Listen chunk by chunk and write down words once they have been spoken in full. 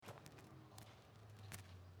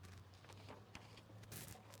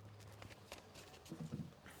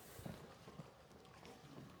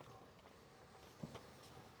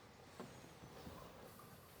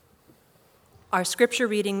Our scripture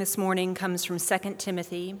reading this morning comes from 2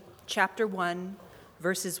 Timothy chapter 1,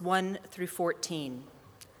 verses 1 through 14.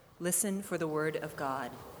 Listen for the word of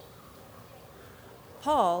God.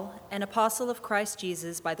 Paul, an apostle of Christ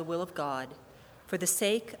Jesus by the will of God, for the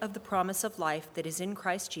sake of the promise of life that is in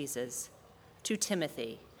Christ Jesus, to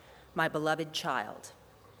Timothy, my beloved child.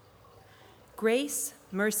 Grace,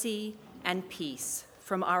 mercy, and peace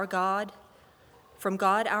from God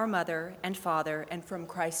our Mother and Father, and from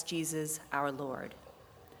Christ Jesus our Lord.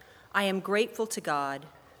 I am grateful to God,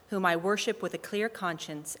 whom I worship with a clear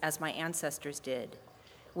conscience as my ancestors did,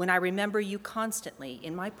 when I remember you constantly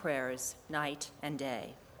in my prayers night and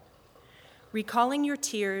day. Recalling your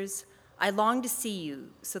tears, I long to see you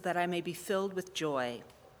so that I may be filled with joy.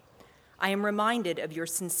 I am reminded of your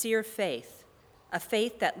sincere faith, a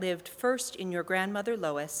faith that lived first in your grandmother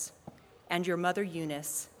Lois and your mother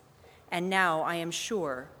Eunice, and now, I am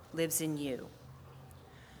sure, lives in you.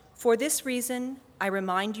 For this reason, I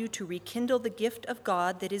remind you to rekindle the gift of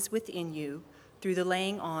God that is within you through the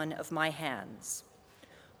laying on of my hands.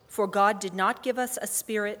 For God did not give us a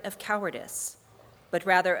spirit of cowardice, but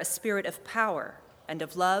rather a spirit of power and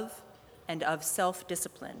of love and of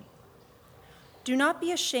self-discipline. Do not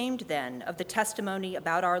be ashamed, then, of the testimony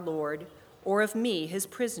about our Lord or of me, his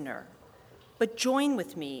prisoner, but join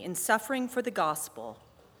with me in suffering for the gospel,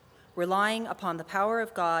 relying upon the power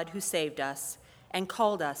of God who saved us and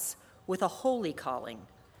called us with a holy calling,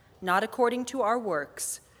 not according to our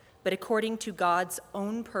works, but according to God's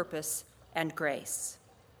own purpose and grace.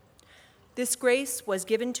 This grace was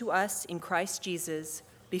given to us in Christ Jesus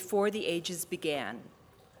before the ages began,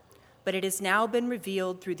 but it has now been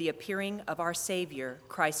revealed through the appearing of our Savior,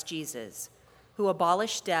 Christ Jesus, who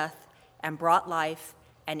abolished death and brought life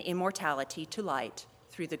and immortality to light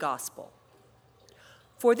through the gospel.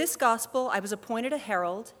 For this gospel I was appointed a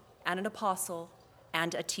herald and an apostle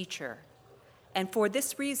and a teacher, and for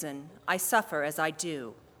this reason I suffer as I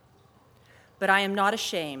do. But I am not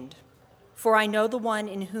ashamed, for I know the one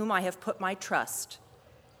in whom I have put my trust,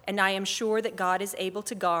 and I am sure that God is able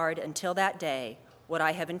to guard until that day what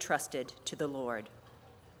I have entrusted to the Lord.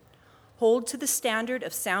 Hold to the standard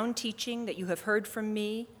of sound teaching that you have heard from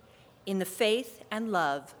me in the faith and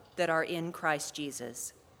love that are in Christ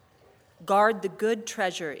Jesus. Guard the good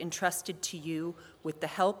treasure entrusted to you with the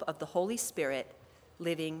help of the Holy Spirit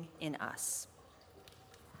living in us.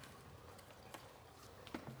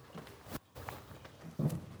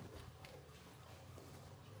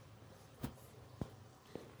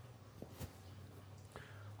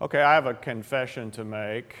 Okay, I have a confession to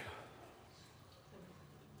make.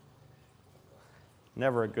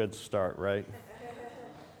 Never a good start, right?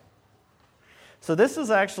 So this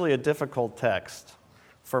is actually a difficult text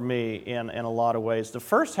for me in a lot of ways. The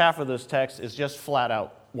first half of this text is just flat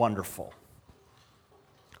out wonderful.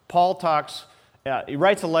 Paul he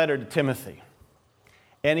writes a letter to Timothy,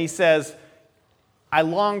 and he says, I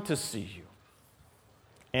long to see you,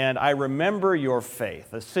 and I remember your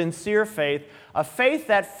faith, a sincere faith, a faith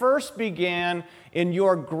that first began in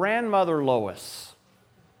your grandmother Lois.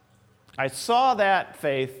 I saw that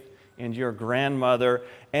faith in your grandmother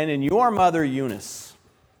and in your mother Eunice.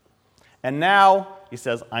 And now, he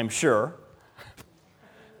says, I'm sure,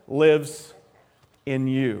 lives in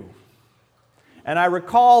you. And I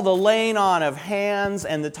recall the laying on of hands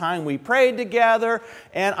and the time we prayed together,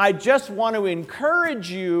 and I just want to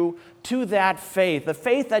encourage you to that faith, the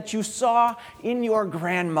faith that you saw in your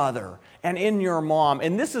grandmother and in your mom.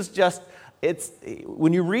 And this is just,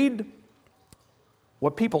 when you read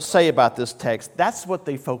what people say about this text, that's what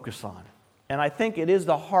they focus on. And I think it is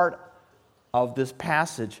the heart of this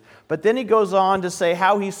passage. But then he goes on to say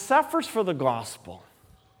how he suffers for the gospel.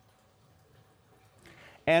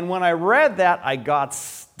 And when I read that, I got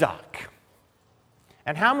stuck.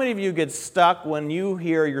 And how many of you get stuck when you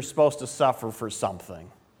hear you're supposed to suffer for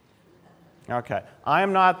something? Okay, I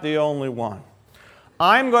am not the only one.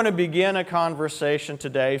 I'm going to begin a conversation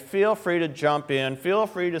today. Feel free to jump in. Feel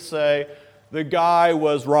free to say, the guy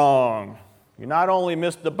was wrong. You not only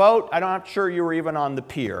missed the boat, I'm not sure you were even on the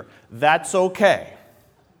pier. That's okay.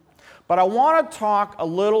 But I want to talk a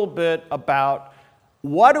little bit about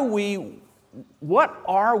what are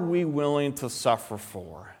we willing to suffer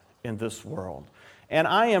for in this world? And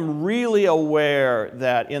I am really aware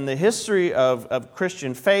that in the history of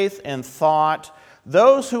Christian faith and thought,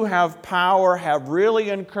 those who have power have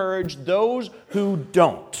really encouraged those who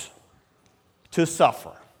don't to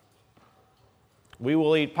suffer. We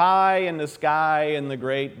will eat pie in the sky in the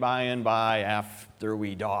great by and by after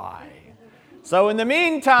we die. So in the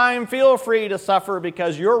meantime, feel free to suffer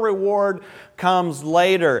because your reward comes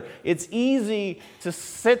later. It's easy to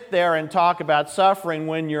sit there and talk about suffering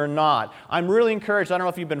when you're not. I'm really encouraged. I don't know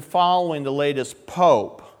if you've been following the latest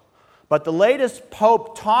pope, but the latest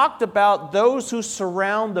pope talked about those who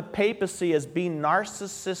surround the papacy as being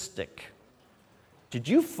narcissistic. Did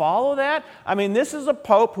you follow that? I mean, this is a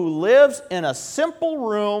pope who lives in a simple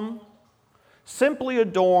room, simply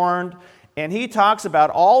adorned, and he talks about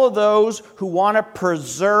all of those who want to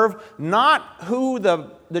preserve not who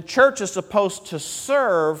the church is supposed to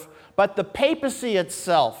serve, but the papacy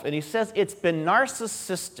itself. And he says it's been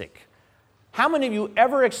narcissistic. How many of you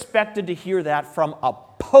ever expected to hear that from a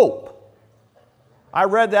pope? I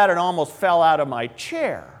read that and almost fell out of my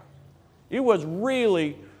chair. It was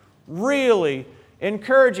really, really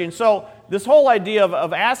encouraging. So this whole idea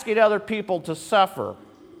of asking other people to suffer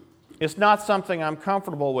is not something I'm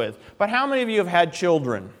comfortable with. But how many of you have had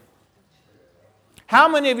children? How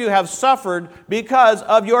many of you have suffered because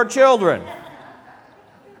of your children?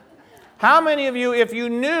 How many of you, if you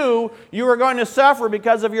knew you were going to suffer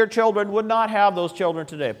because of your children, would not have those children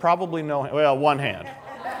today? Probably no. Well, one hand.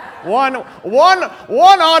 One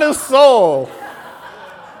honest soul.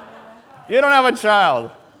 You don't have a child.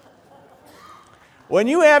 When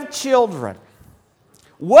you have children,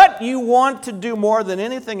 what you want to do more than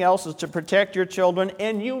anything else is to protect your children,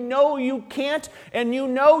 and you know you can't, and you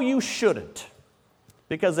know you shouldn't.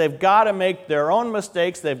 Because they've got to make their own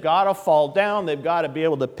mistakes, they've got to fall down, they've got to be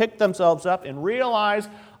able to pick themselves up and realize,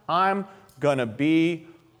 I'm going to be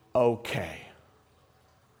okay.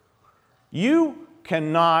 You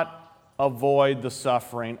cannot avoid the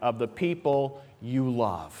suffering of the people you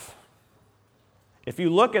love. If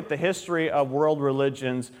you look at the history of world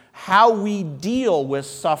religions, how we deal with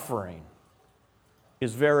suffering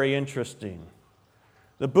is very interesting.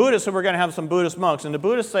 The Buddhists, so we're going to have some Buddhist monks, and the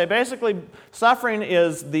Buddhists say basically suffering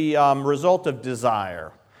is the result of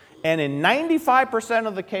desire. And in 95%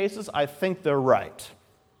 of the cases, I think they're right.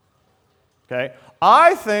 Okay?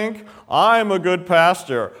 I think I'm a good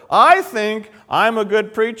pastor. I think I'm a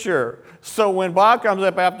good preacher. So when Bob comes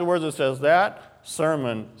up afterwards and says, that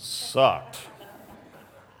sermon sucked,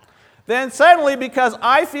 then suddenly, because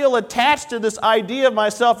I feel attached to this idea of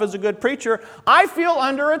myself as a good preacher, I feel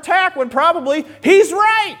under attack when probably he's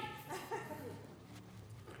right.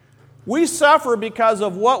 We suffer because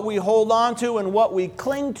of what we hold on to and what we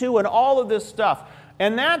cling to and all of this stuff.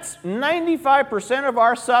 And that's 95% of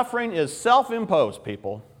our suffering is self-imposed,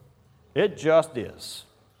 people. It just is.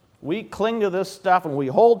 We cling to this stuff and we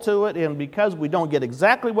hold to it, and because we don't get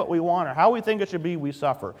exactly what we want or how we think it should be, we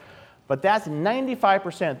suffer. But that's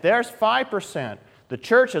 95%. There's 5%. The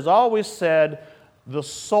church has always said the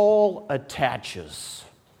soul attaches.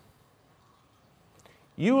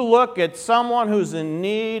 You look at someone who's in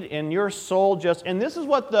need and your soul just, and this is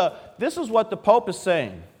what the Pope is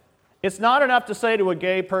saying. It's not enough to say to a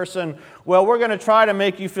gay person, well, we're going to try to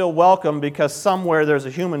make you feel welcome because somewhere there's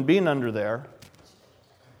a human being under there.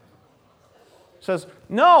 He says,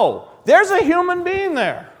 no, there's a human being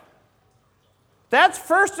there. That's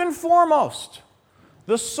first and foremost.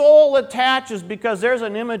 The soul attaches because there's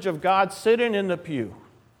an image of God sitting in the pew.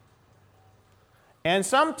 And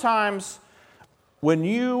sometimes when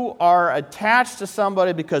you are attached to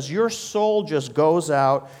somebody because your soul just goes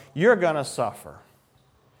out, you're going to suffer.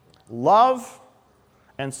 Love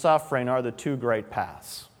and suffering are the two great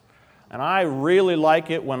paths. And I really like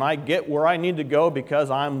it when I get where I need to go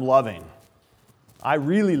because I'm loving. I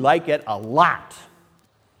really like it a lot.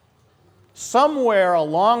 Somewhere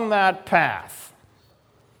along that path,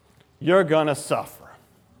 you're going to suffer.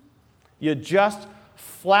 You just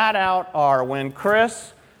flat out are. When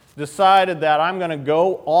Chris decided that I'm going to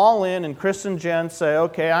go all in, and Chris and Jen say,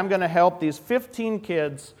 okay, I'm going to help these 15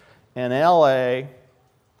 kids in L.A.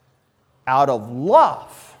 out of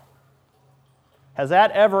love. Has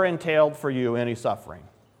that ever entailed for you any suffering?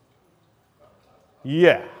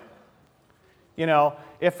 Yeah. You know,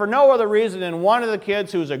 if for no other reason than one of the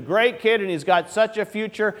kids who's a great kid and he's got such a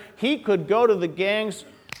future, he could go to the gangs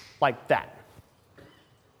like that.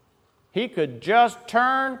 He could just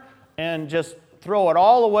turn and just throw it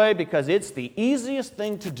all away because it's the easiest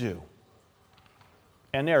thing to do.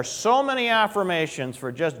 And there are so many affirmations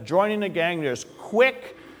for just joining a gang. There's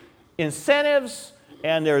quick incentives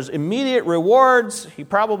and there's immediate rewards. He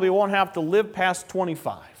probably won't have to live past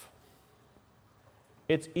 25.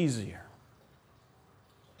 It's easier.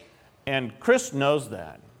 And Chris knows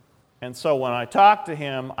that. And so when I talk to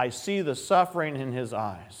him, I see the suffering in his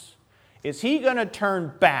eyes. Is he going to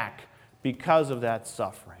turn back because of that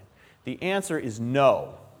suffering? The answer is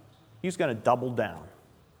no. He's going to double down.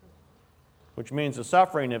 which means the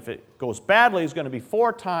suffering, if it goes badly, is going to be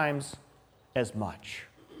 4 times as much.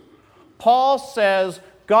 Paul says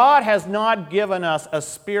God has not given us a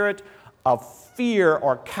spirit of fear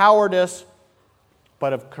or cowardice,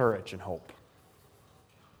 but of courage and hope.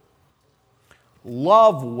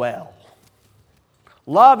 Love well.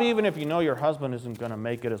 Love even if you know your husband isn't going to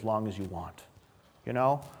make it as long as you want. You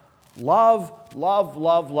know? Love, love,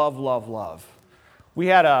 love, love, love, love. We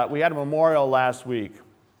had a memorial last week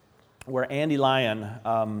where Andy Lyon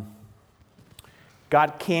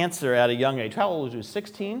got cancer at a young age. How old was he?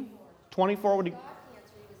 16? 24?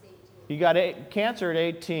 He got cancer at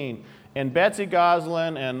 18. And Betsy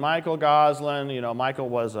Goslin and Michael Goslin, you know, Michael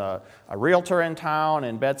was a realtor in town,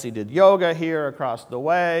 and Betsy did yoga here across the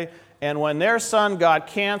way. And when their son got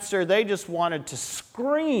cancer, they just wanted to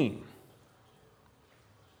scream.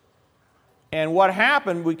 And what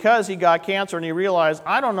happened, because he got cancer and he realized,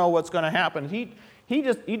 I don't know what's going to happen,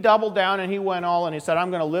 he doubled down and he went all in. He said,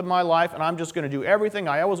 I'm going to live my life and I'm just going to do everything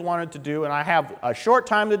I always wanted to do, and I have a short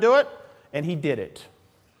time to do it, and he did it.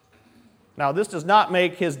 Now, this does not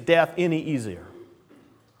make his death any easier.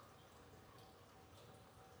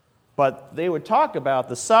 But they would talk about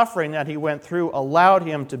the suffering that he went through allowed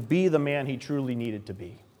him to be the man he truly needed to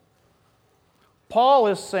be. Paul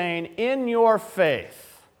is saying, in your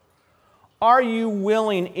faith, are you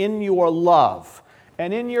willing in your love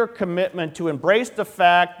and in your commitment to embrace the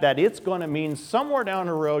fact that it's going to mean somewhere down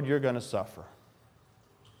the road you're going to suffer?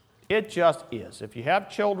 It just is. If you have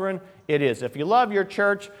children, it is. If you love your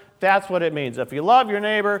church, that's what it means. If you love your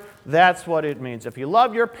neighbor, that's what it means. If you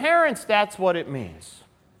love your parents, that's what it means.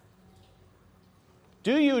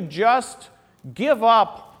 Do you just give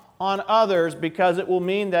up on others because it will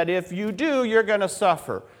mean that if you do, you're going to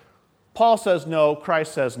suffer? Paul says no,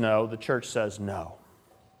 Christ says no, the church says no.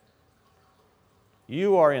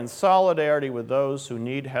 You are in solidarity with those who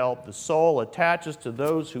need help. The soul attaches to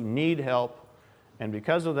those who need help. And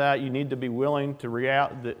because of that, you need to be willing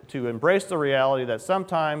to embrace the reality that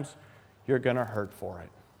sometimes you're going to hurt for it.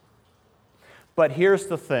 But here's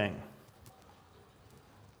the thing.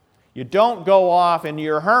 You don't go off into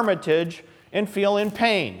your hermitage and feel in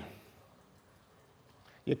pain.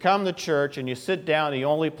 You come to church and you sit down, the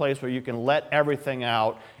only place where you can let everything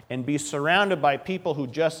out and be surrounded by people who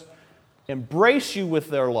just embrace you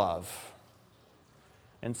with their love.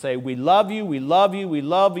 And say, we love you, we love you, we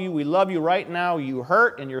love you, we love you right now. You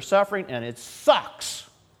hurt and you're suffering and it sucks.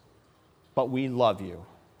 But we love you.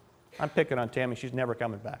 I'm picking on Tammy. She's never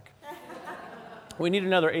coming back. We need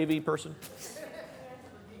another AV person.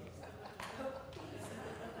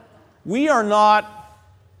 We are not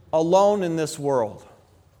alone in this world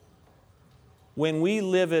when we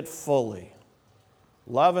live it fully.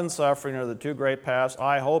 Love and suffering are the two great paths.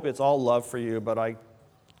 I hope it's all love for you, but I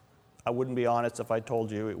wouldn't be honest if I told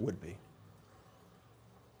you it would be.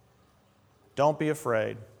 Don't be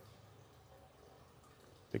afraid,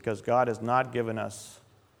 because God has not given us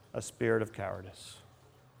a spirit of cowardice,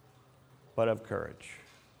 but of courage.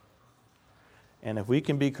 And if we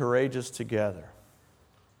can be courageous together,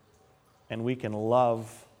 and we can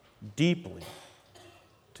love deeply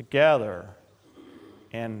together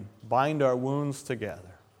and bind our wounds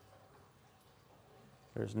together,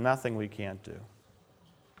 there's nothing we can't do.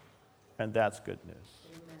 And that's good news.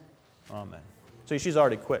 Amen. Amen. See, she's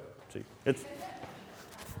already quit. See, it's